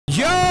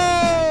Yo,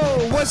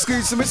 what's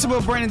good? So Mr.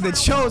 Will Brandon the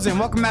Chosen.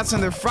 Welcome back to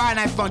another Friday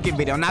Night Funkin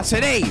video. Now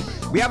today,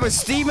 we have a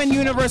Steven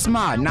Universe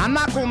mod. Now I'm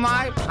not gonna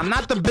lie, I'm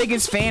not the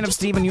biggest fan of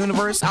Steven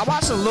Universe. I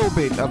watched a little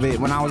bit of it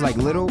when I was like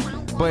little,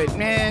 but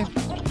man,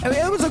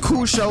 it was a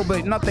cool show,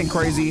 but nothing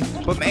crazy.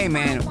 But hey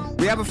man,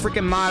 we have a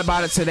freaking mod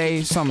about it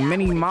today. Some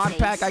mini mod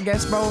pack, I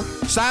guess, bro.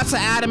 Shout out to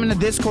Adam in the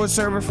Discord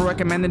server for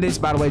recommending this.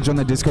 By the way, join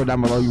the Discord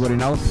down below, you already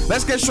know.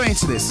 Let's get straight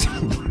into this.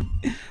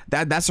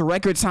 That's a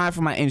record time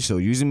for my intro.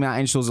 Usually my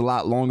intro's a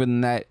lot longer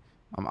than that.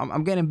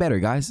 I'm getting better,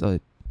 guys.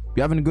 You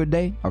having a good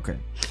day? Okay.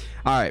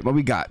 All right, what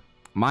we got?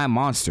 My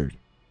monster.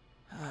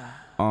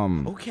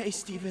 Okay,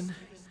 Steven.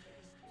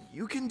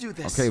 You can do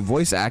this. Okay,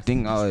 voice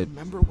acting.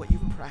 Remember what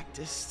you've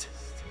practiced.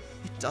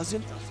 It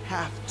doesn't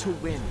have to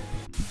win.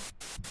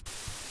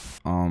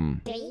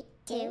 3,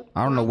 2,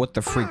 I don't know what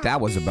the freak that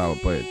was about,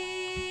 but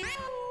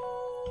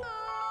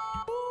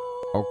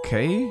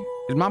okay.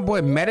 Is my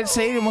boy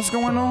meditating? What's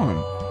going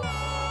on?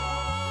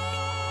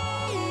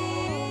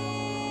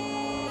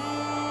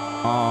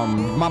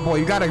 My boy,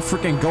 you got a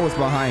freaking ghost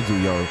behind you,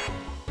 yo.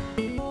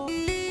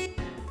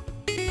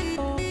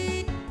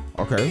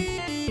 Okay.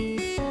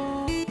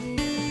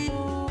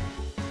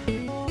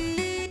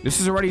 This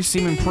is already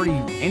seeming pretty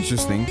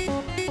interesting.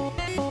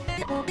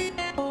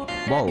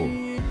 Whoa.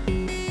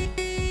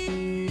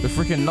 The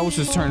freaking notes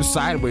just turned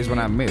sideways when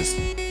I missed.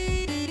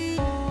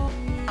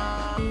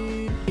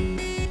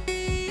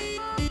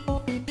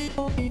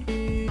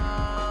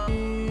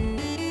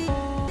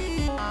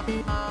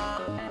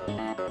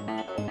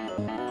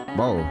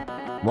 Whoa,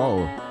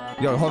 whoa.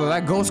 Yo, hold on,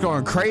 that ghost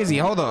going crazy.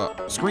 Hold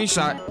up.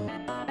 Screenshot.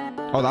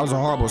 Oh, that was a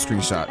horrible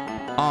screenshot.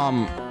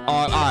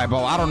 Alright, bro.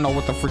 I don't know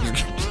what the freak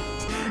is.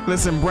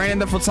 Listen, Brandon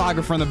the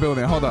photographer in the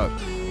building. Hold up.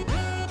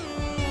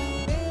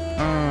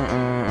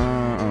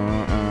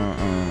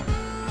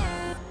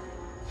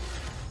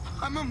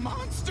 I'm a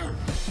monster.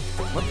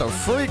 What the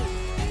freak?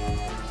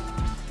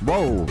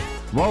 Whoa,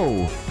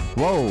 whoa,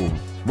 whoa,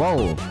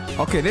 whoa.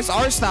 Okay, this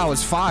art style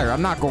is fire.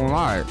 I'm not gonna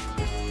lie.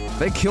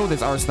 They killed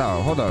this art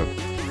style. Hold up.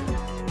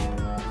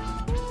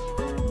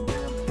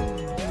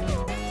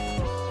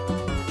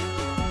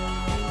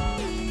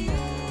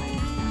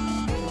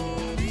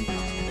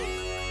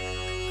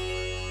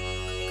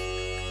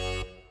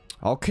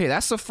 Okay,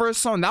 that's the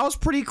first song. That was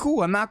pretty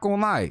cool. I'm not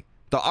gonna lie.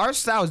 The art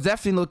style is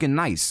definitely looking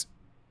nice.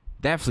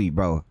 Definitely,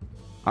 bro.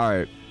 All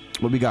right,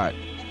 what we got?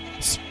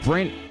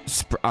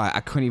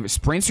 I couldn't even.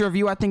 Sprint's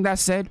review, I think that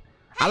said.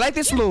 I like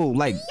this little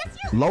like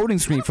loading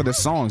screen for the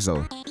songs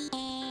though.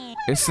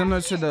 It's similar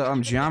to the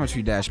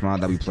Geometry Dash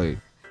mod that we played.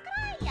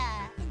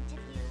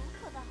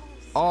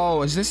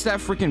 Oh, is this that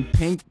freaking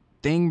pink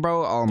thing,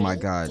 bro? Oh my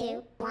god. 3,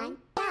 2, 1,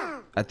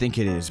 go. I think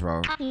it is,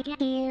 bro.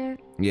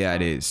 Yeah,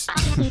 it is.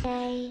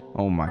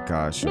 Oh my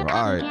gosh, yo.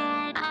 Alright.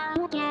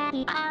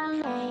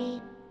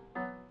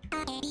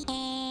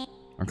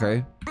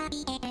 Okay.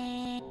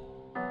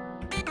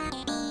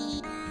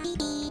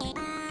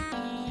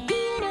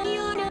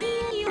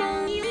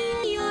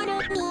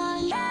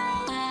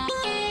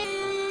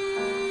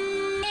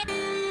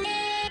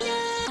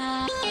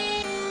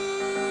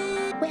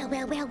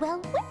 Well.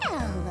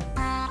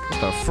 What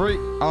the freak?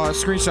 Oh,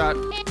 screenshot.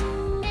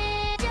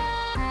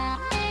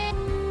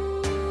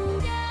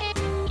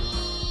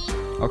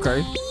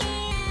 Okay.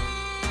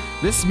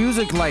 This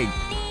music like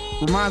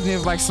reminds me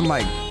of like some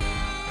lounge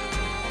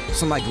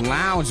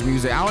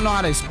music. I don't know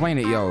how to explain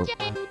it, yo.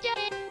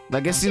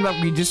 Like it seems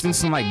like we just in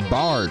some like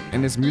bar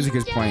and this music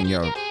is playing,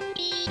 yo.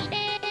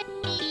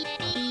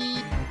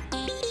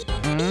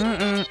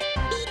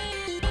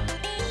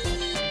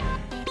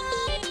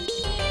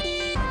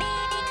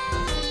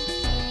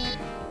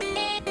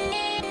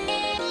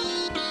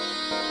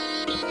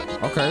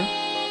 Okay.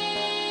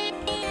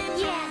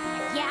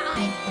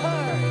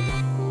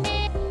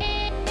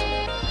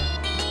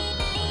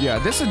 Yeah,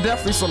 this is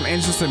definitely some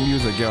interesting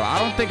music, yo. I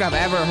don't think I've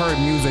ever heard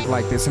music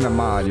like this in a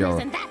mod, yo.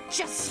 Isn't that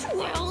just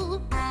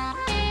swell?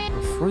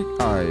 Freak.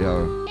 Alright,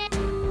 yo.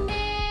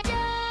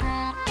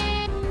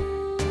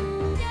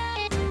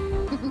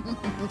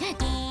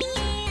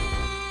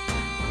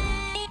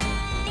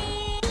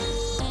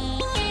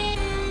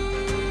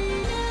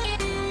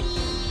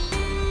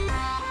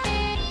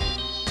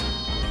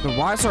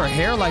 Why is her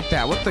hair like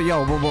that? What the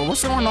yo?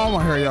 What's going on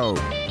with her, yo?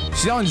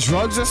 She on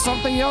drugs or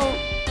something, yo?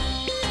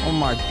 Oh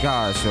my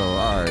gosh, yo.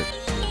 All right.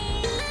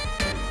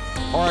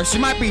 Or she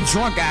might be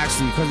drunk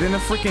actually, because in the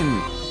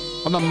freaking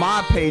on the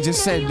mod page it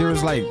said there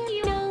was like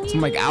some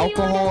like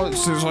alcohol,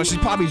 so she's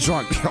probably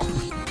drunk, yo.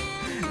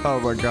 Oh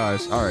my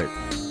gosh. All right.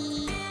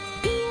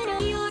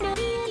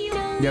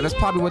 Yeah, that's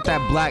probably what that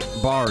black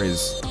bar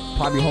is.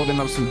 Probably holding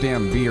up some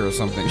damn beer or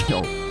something,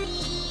 yo.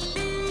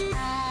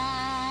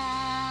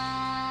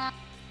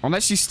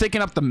 Unless she's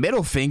sticking up the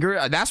middle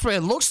finger. That's what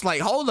it looks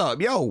like. Hold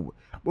up, yo.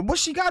 But what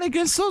she got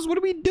against us? What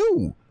do we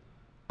do?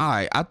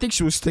 Alright, I think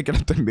she was sticking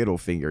up the middle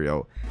finger,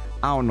 yo.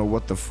 I don't know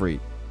what the freak.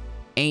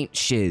 Ain't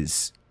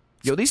shiz.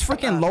 Yo, these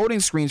freaking loading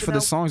screens for the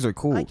songs are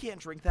cool. I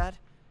can't drink that.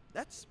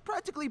 That's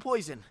practically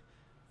poison.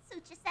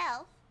 Suit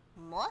yourself.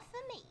 More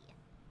for me.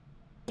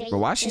 But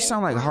why she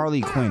sound like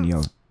Harley Quinn,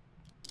 yo?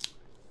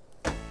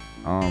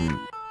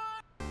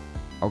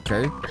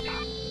 Okay.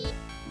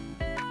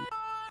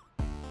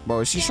 Bro,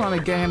 is she trying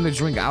to get him to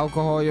drink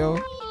alcohol, yo?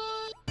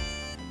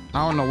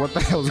 I don't know what the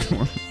hell's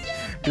going on.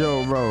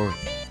 Yo, bro.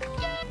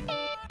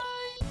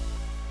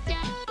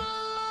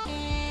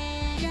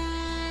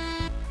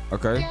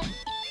 Okay.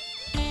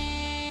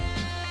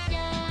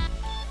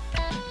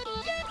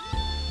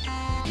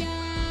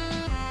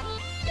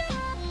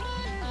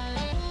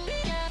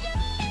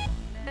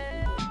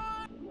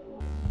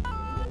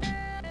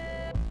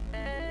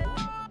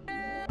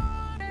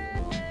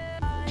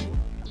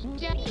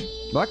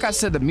 Like I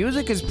said, the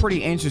music is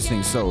pretty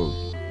interesting, so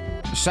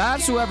shout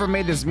out to whoever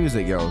made this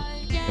music, yo.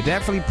 It's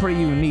definitely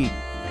pretty unique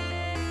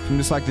from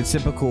just like the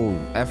typical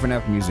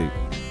F&F music.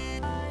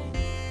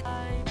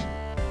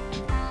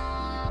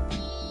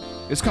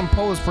 It's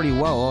composed pretty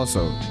well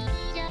also.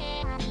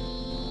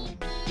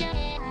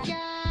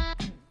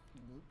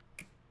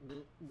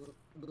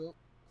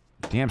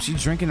 Damn, she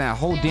drinking that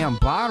whole damn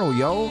bottle,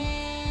 yo.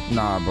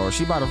 Nah, bro,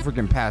 she about to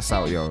freaking pass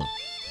out, yo.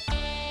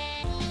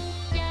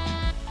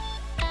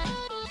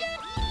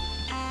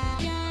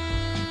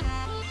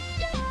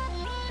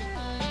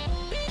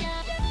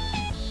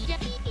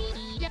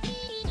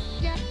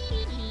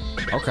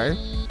 Okay.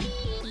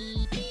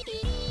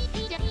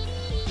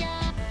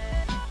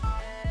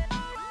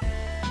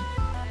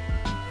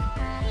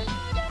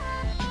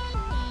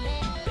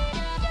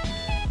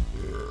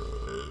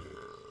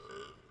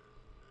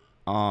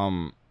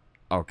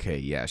 Okay,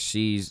 yeah,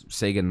 she's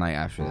say goodnight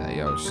after that,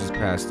 yo. She's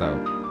passed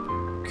out.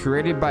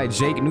 Created by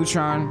Jake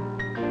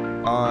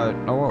Neutron.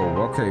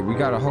 Oh, okay, we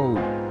got a whole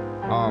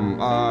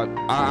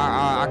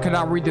I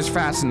cannot read this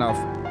fast enough.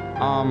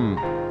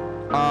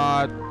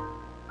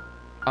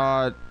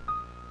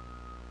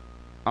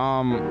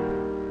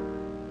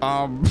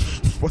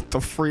 What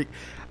the freak?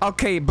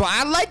 Okay, but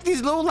I like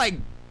these little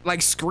like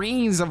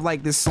screens of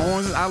like the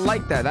songs. I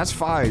like that. That's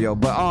fire, yo.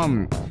 But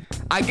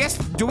I guess,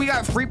 do we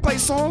got free play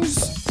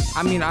songs?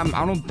 I mean,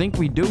 I don't think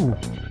we do.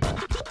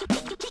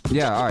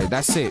 Yeah, all right,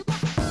 that's it.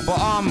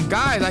 But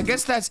guys, I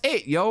guess that's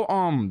it, yo.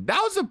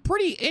 That was a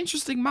pretty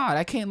interesting mod.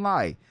 I can't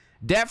lie.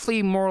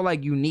 Definitely more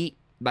like unique,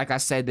 like I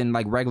said, than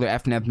like regular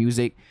F&F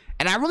music.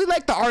 And I really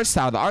like the art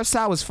style. The art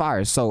style was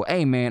fire. So,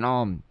 hey, man,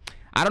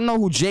 I don't know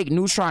who Jake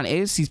Neutron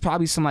is. He's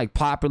probably some like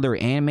popular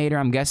animator,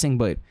 I'm guessing.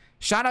 But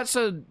shout out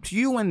to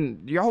you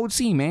and your whole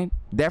team, man.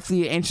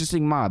 Definitely an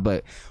interesting mod.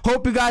 But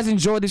hope you guys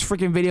enjoyed this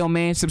freaking video,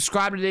 man.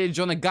 Subscribe today to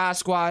join the God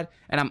Squad.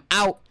 And I'm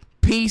out.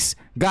 Peace.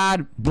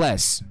 God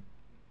bless.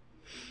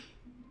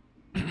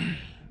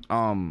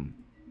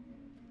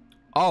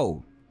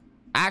 Oh,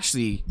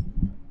 actually,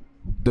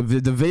 the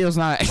video's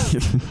not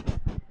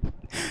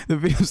the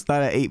video's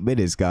not at 8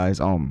 minutes, guys.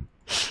 We're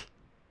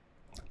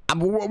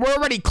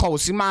already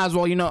close. You might as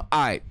well, you know.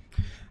 All right,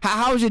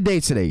 how was your day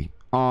today?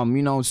 You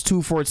know, it's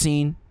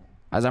 2:14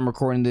 as I'm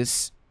recording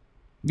this.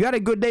 You had a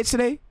good day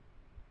today?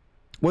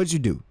 What did you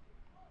do?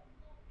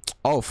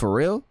 Oh, for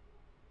real?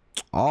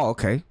 Oh,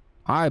 okay.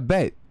 I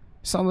bet.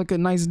 Sounds like a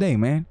nice day,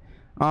 man.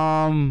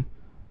 Oh,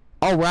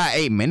 we're at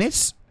 8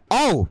 minutes.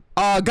 Oh,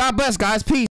 God bless, guys. Peace.